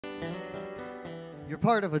You're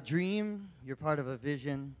part of a dream, you're part of a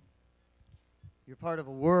vision, you're part of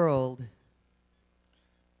a world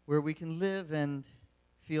where we can live and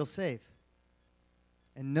feel safe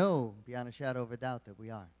and know beyond a shadow of a doubt that we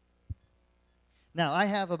are. Now, I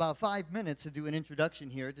have about 5 minutes to do an introduction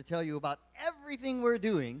here to tell you about everything we're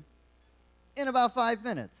doing in about 5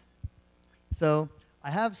 minutes. So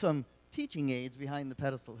I have some teaching aids behind the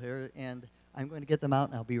pedestal here, and I'm going to get them out,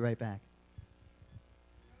 and I'll be right back.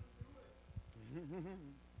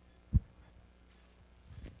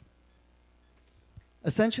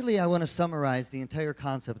 Essentially, I want to summarize the entire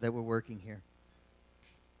concept that we're working here.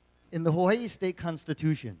 In the Hawaii State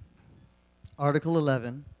Constitution, Article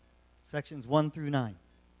 11, Sections 1 through 9,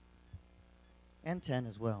 and 10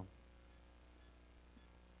 as well,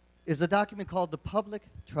 is a document called the Public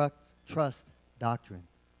Trust Doctrine.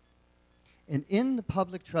 And in the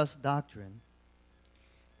Public Trust Doctrine,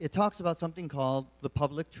 it talks about something called the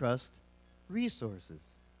public trust resources: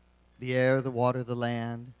 the air, the water, the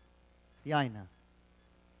land, the aina.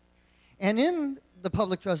 And in the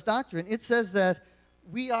Public Trust Doctrine, it says that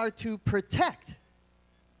we are to protect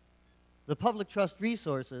the public trust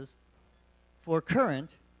resources for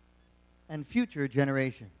current and future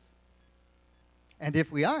generations. And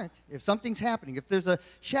if we aren't, if something's happening, if there's a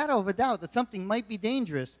shadow of a doubt that something might be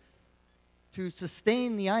dangerous to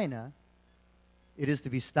sustain the aina, it is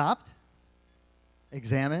to be stopped,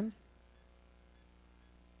 examined,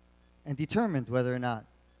 and determined whether or not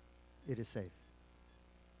it is safe.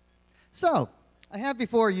 So, I have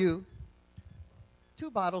before you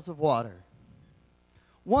 2 bottles of water.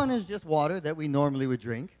 One is just water that we normally would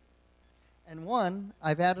drink, and one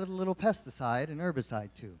I've added a little pesticide and herbicide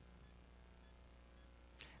to.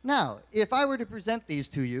 Now, if I were to present these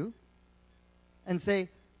to you and say,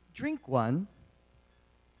 drink one,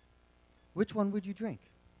 which one would you drink?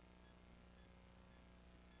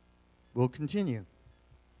 We'll continue.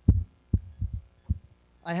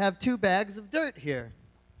 I have 2 bags of dirt here.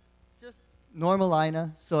 Just normal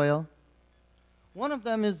aina, soil. One of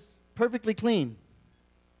them is perfectly clean.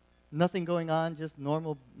 Nothing going on, just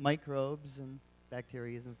normal microbes and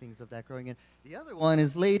bacteria and things of that growing in. The other one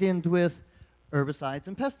is laden with herbicides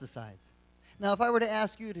and pesticides. Now, if I were to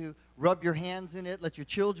ask you to rub your hands in it, let your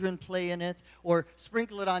children play in it, or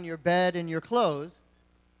sprinkle it on your bed and your clothes,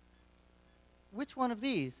 which one of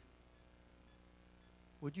these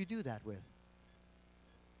would you do that with?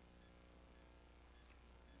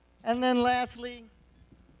 And then lastly,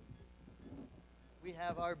 we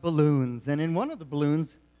have our balloons. And in one of the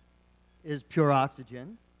balloons is pure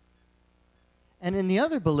oxygen. And in the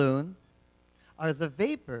other balloon are the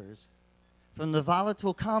vapors from the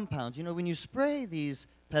volatile compounds. You know, when you spray these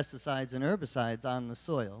pesticides and herbicides on the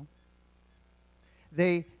soil,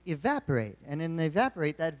 they evaporate. And when they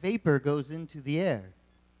evaporate, that vapor goes into the air.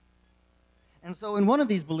 And so in one of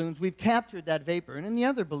these balloons, we've captured that vapor. And in the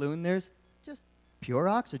other balloon, there's just pure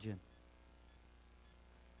oxygen.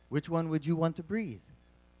 Which one would you want to breathe?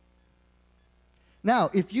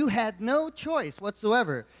 Now, if you had no choice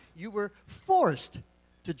whatsoever, you were forced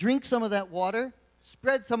to drink some of that water,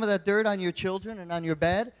 spread some of that dirt on your children and on your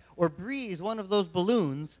bed, or breathe one of those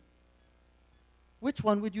balloons, which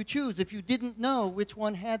one would you choose if you didn't know which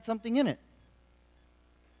one had something in it?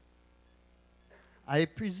 I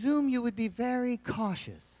presume you would be very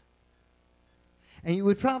cautious. And you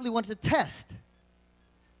would probably want to test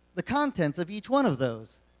the contents of each one of those.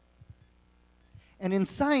 And in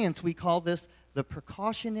science, we call this the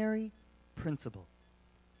precautionary principle.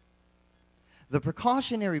 The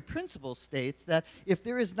precautionary principle states that if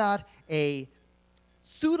there is not a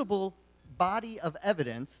suitable body of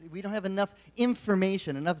evidence, we don't have enough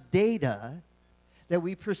information, enough data, that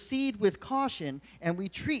we proceed with caution and we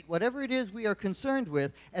treat whatever it is we are concerned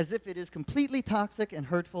with as if it is completely toxic and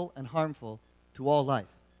hurtful and harmful to all life.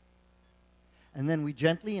 And then we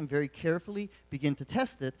gently and very carefully begin to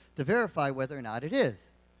test it to verify whether or not it is.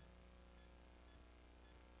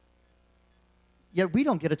 Yet we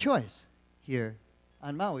don't get a choice here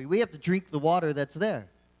on Maui. We have to drink the water that's there.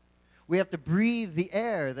 We have to breathe the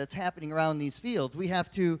air that's happening around these fields. We have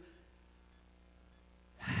to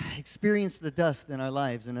experience the dust in our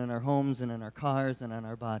lives and in our homes and in our cars and on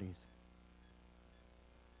our bodies.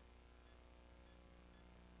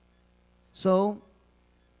 So,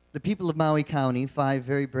 the people of Maui County, 5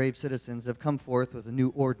 very brave citizens, have come forth with a new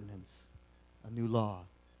ordinance, a new law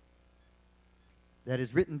that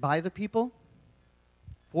is written by the people,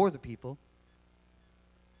 for the people,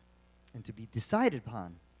 and to be decided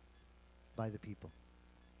upon by the people.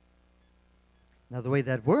 Now, the way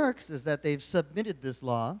that works is that they've submitted this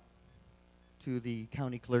law to the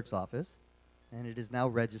county clerk's office, and it is now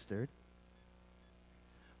registered.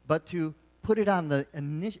 But to put it on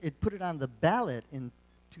the ballot in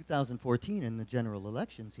 2014 in the general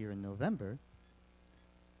elections here in November,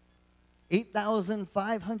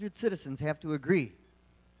 8,500 citizens have to agree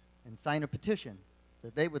and sign a petition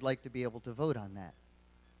that they would like to be able to vote on that.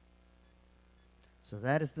 So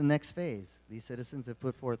that is the next phase. These citizens have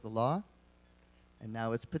put forth the law, and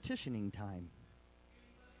now it's petitioning time.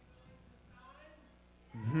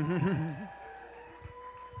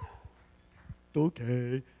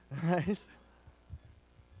 Okay.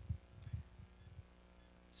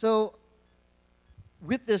 So,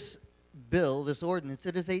 with this bill, this ordinance,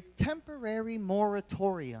 it is a temporary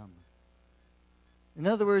moratorium. In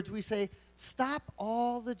other words, we say, stop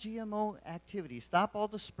all the GMO activity, stop all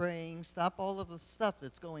the spraying, stop all of the stuff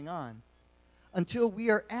that's going on until we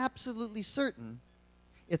are absolutely certain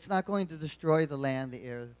it's not going to destroy the land, the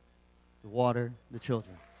air, the water, the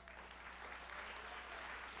children.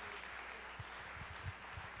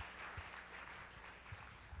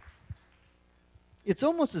 It's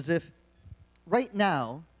almost as if right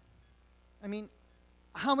now, I mean,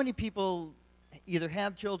 how many people either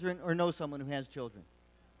have children or know someone who has children?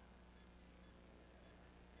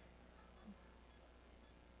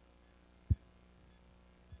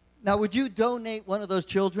 Now, would you donate one of those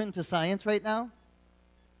children to science right now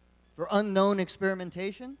for unknown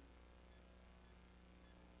experimentation?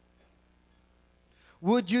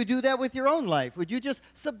 Would you do that with your own life? Would you just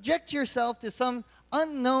subject yourself to some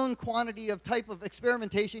unknown quantity of type of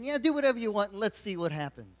experimentation? Yeah, do whatever you want and let's see what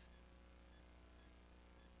happens.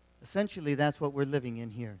 Essentially, that's what we're living in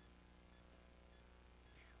here.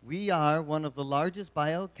 We are one of the largest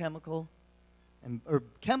chemical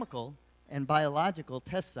and biological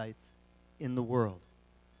test sites in the world.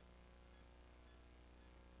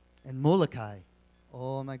 And Molokai,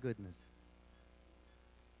 oh my goodness.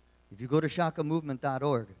 If you go to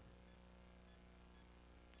shakamovement.org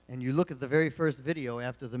and you look at the very first video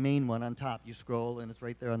after the main one on top, you scroll and it's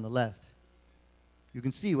right there on the left, you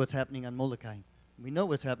can see what's happening on Molokai. We know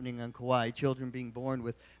what's happening on Kauai, children being born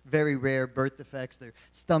with very rare birth defects, their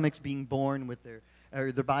stomachs being born with their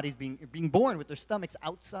bodies being born with their stomachs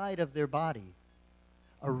outside of their body.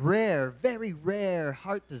 A rare, very rare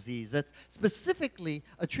heart disease that's specifically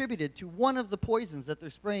attributed to one of the poisons that they're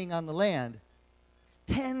spraying on the land,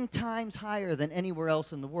 10 times higher than anywhere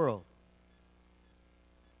else in the world.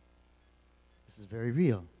 This is very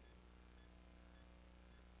real.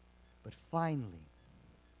 But finally,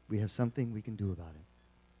 we have something we can do about it.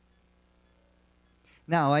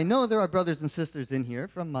 Now, I know there are brothers and sisters in here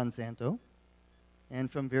from Monsanto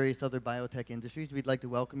and from various other biotech industries. We'd like to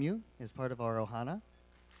welcome you as part of our Ohana.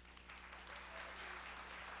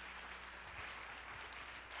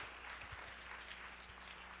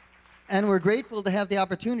 And we're grateful to have the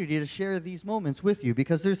opportunity to share these moments with you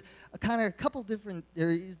because there's a couple different,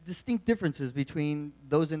 distinct differences between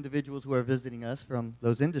those individuals who are visiting us from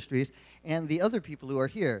those industries and the other people who are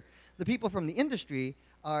here. The people from the industry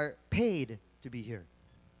are paid to be here.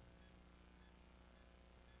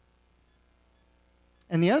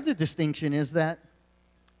 And the other distinction is that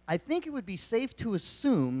I think it would be safe to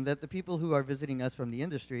assume that the people who are visiting us from the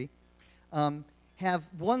industry have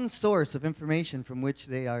one source of information from which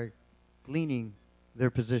they are gleaning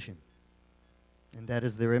their position, and that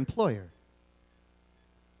is their employer.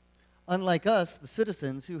 Unlike us, the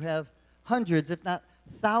citizens who have hundreds, if not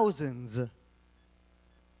thousands,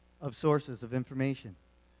 of sources of information.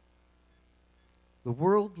 The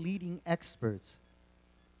world-leading experts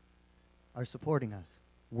are supporting us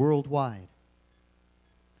worldwide.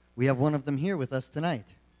 We have one of them here with us tonight,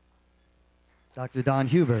 Dr. Don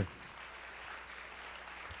Huber.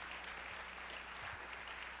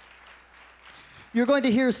 You're going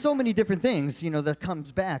to hear so many different things, that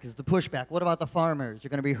comes back as the pushback. What about the farmers? You're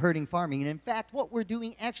going to be hurting farming. And in fact, what we're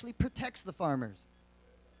doing actually protects the farmers.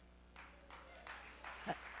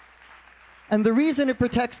 And the reason it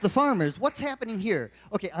protects the farmers, what's happening here?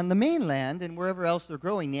 Okay, on the mainland and wherever else they're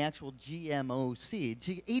growing the actual GMO seed,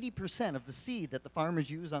 80% of the seed that the farmers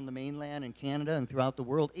use on the mainland in Canada and throughout the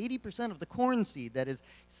world, 80% of the corn seed that is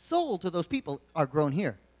sold to those people are grown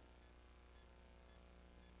here.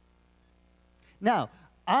 Now,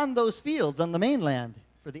 on those fields on the mainland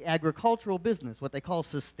for the agricultural business, what they call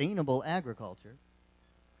sustainable agriculture,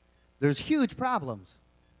 there's huge problems.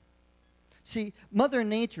 See, Mother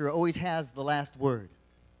Nature always has the last word,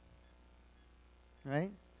 right?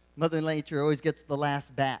 Mother Nature always gets the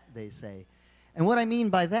last bat, they say. And what I mean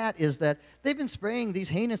by that is that they've been spraying these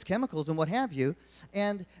heinous chemicals and what have you,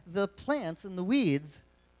 and the plants and the weeds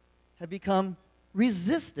have become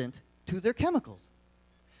resistant to their chemicals.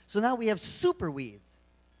 So now we have super weeds.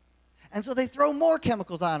 And so they throw more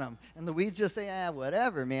chemicals on them. And the weeds just say,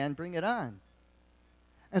 whatever, man, bring it on.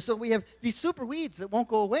 And so we have these super weeds that won't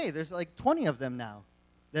go away. There's like 20 of them now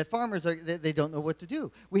that farmers they don't know what to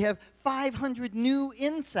do. We have 500 new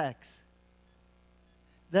insects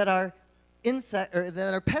that are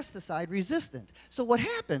pesticide resistant. So what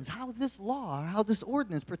happens, how this law, how this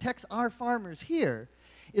ordinance protects our farmers here,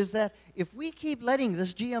 is that if we keep letting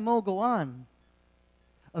this GMO go on,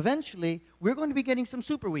 eventually we're going to be getting some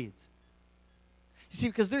super weeds. You see,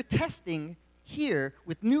 because they're testing here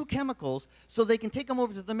with new chemicals so they can take them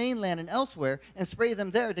over to the mainland and elsewhere and spray them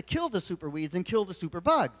there to kill the super weeds and kill the super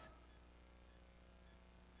bugs.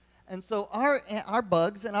 And so our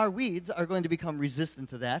bugs and our weeds are going to become resistant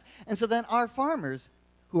to that. And so then our farmers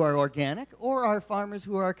who are organic or our farmers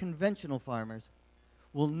who are conventional farmers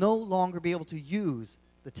will no longer be able to use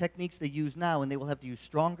the techniques they use now, and they will have to use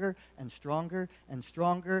stronger and stronger and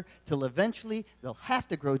stronger till eventually they'll have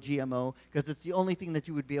to grow GMO because it's the only thing that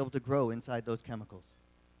you would be able to grow inside those chemicals.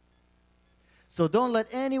 So don't let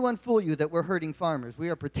anyone fool you that we're hurting farmers. We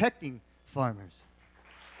are protecting farmers.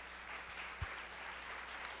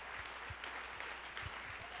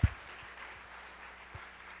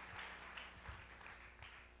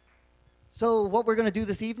 So what we're going to do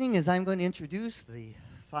this evening is I'm going to introduce the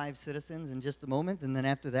 5 citizens in just a moment, and then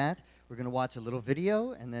after that, we're going to watch a little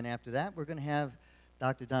video, and then after that, we're going to have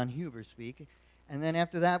Dr. Don Huber speak, and then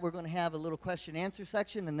after that, we're going to have a little question-answer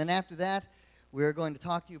section, and then after that, we're going to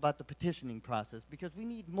talk to you about the petitioning process, because we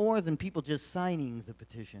need more than people just signing the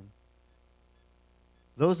petition.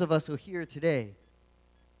 Those of us who are here today,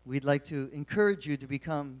 we'd like to encourage you to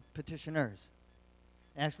become petitioners.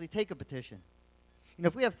 Actually take a petition. You know,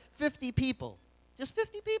 if we have 50 people, just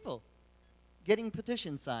 50 people, getting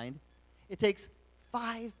petitions signed, it takes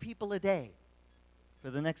 5 people a day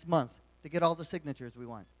for the next month to get all the signatures we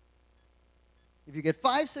want. If you get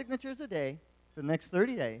 5 signatures a day for the next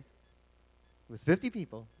 30 days, with 50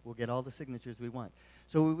 people, we'll get all the signatures we want.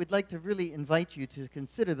 So we would like to really invite you to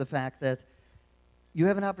consider the fact that you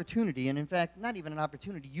have an opportunity, and in fact, not even an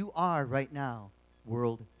opportunity, you are right now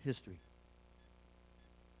world history.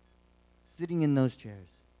 Sitting in those chairs.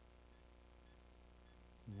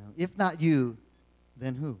 You know, if not you,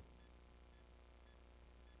 then who?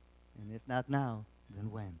 And if not now, then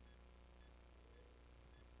when?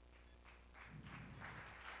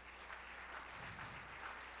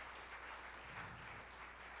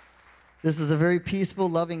 This is a very peaceful,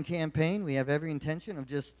 loving campaign. We have every intention of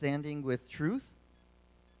just standing with truth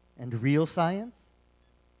and real science.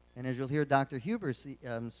 And as you'll hear Dr. Huber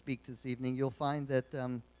speak this evening, you'll find that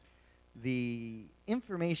the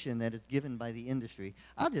information that is given by the industry,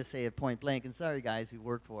 I'll just say it point blank, and sorry guys who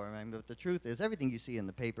work for them, I mean, but the truth is everything you see in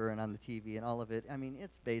the paper and on the TV and all of it, I mean,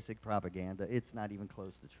 it's basic propaganda. It's not even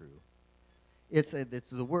close to true. It's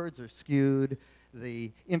the words are skewed,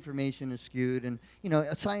 the information is skewed, and you know,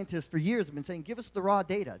 scientists for years have been saying, give us the raw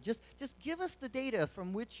data. Just give us the data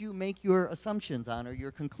from which you make your assumptions on or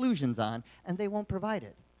your conclusions on, and they won't provide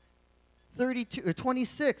it.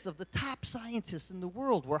 26 of the top scientists in the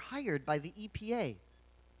world were hired by the EPA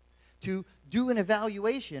to do an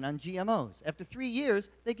evaluation on GMOs. After 3 years,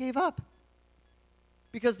 they gave up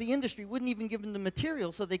because the industry wouldn't even give them the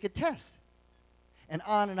material so they could test. And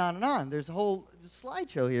on and on and on. There's a whole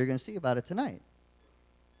slideshow here. You're going to see about it tonight.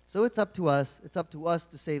 So it's up to us. It's up to us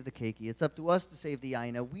to save the keiki. It's up to us to save the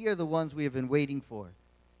Aina. We are the ones we have been waiting for.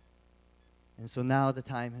 And so now the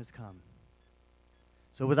time has come.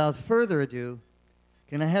 So without further ado,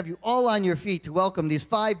 can I have you all on your feet to welcome these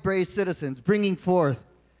 5 brave citizens bringing forth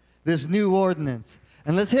this new ordinance.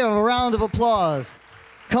 And let's hear a round of applause.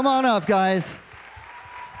 Come on up, guys.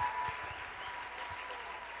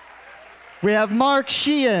 We have Mark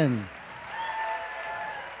Sheehan,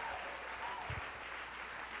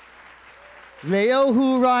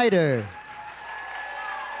 Lei'ohu Ryder,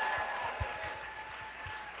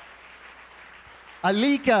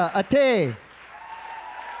 Alika Ate,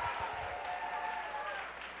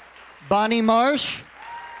 Bonnie Marsh,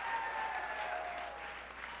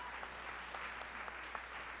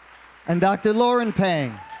 and Dr. Lauren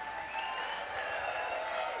Pang.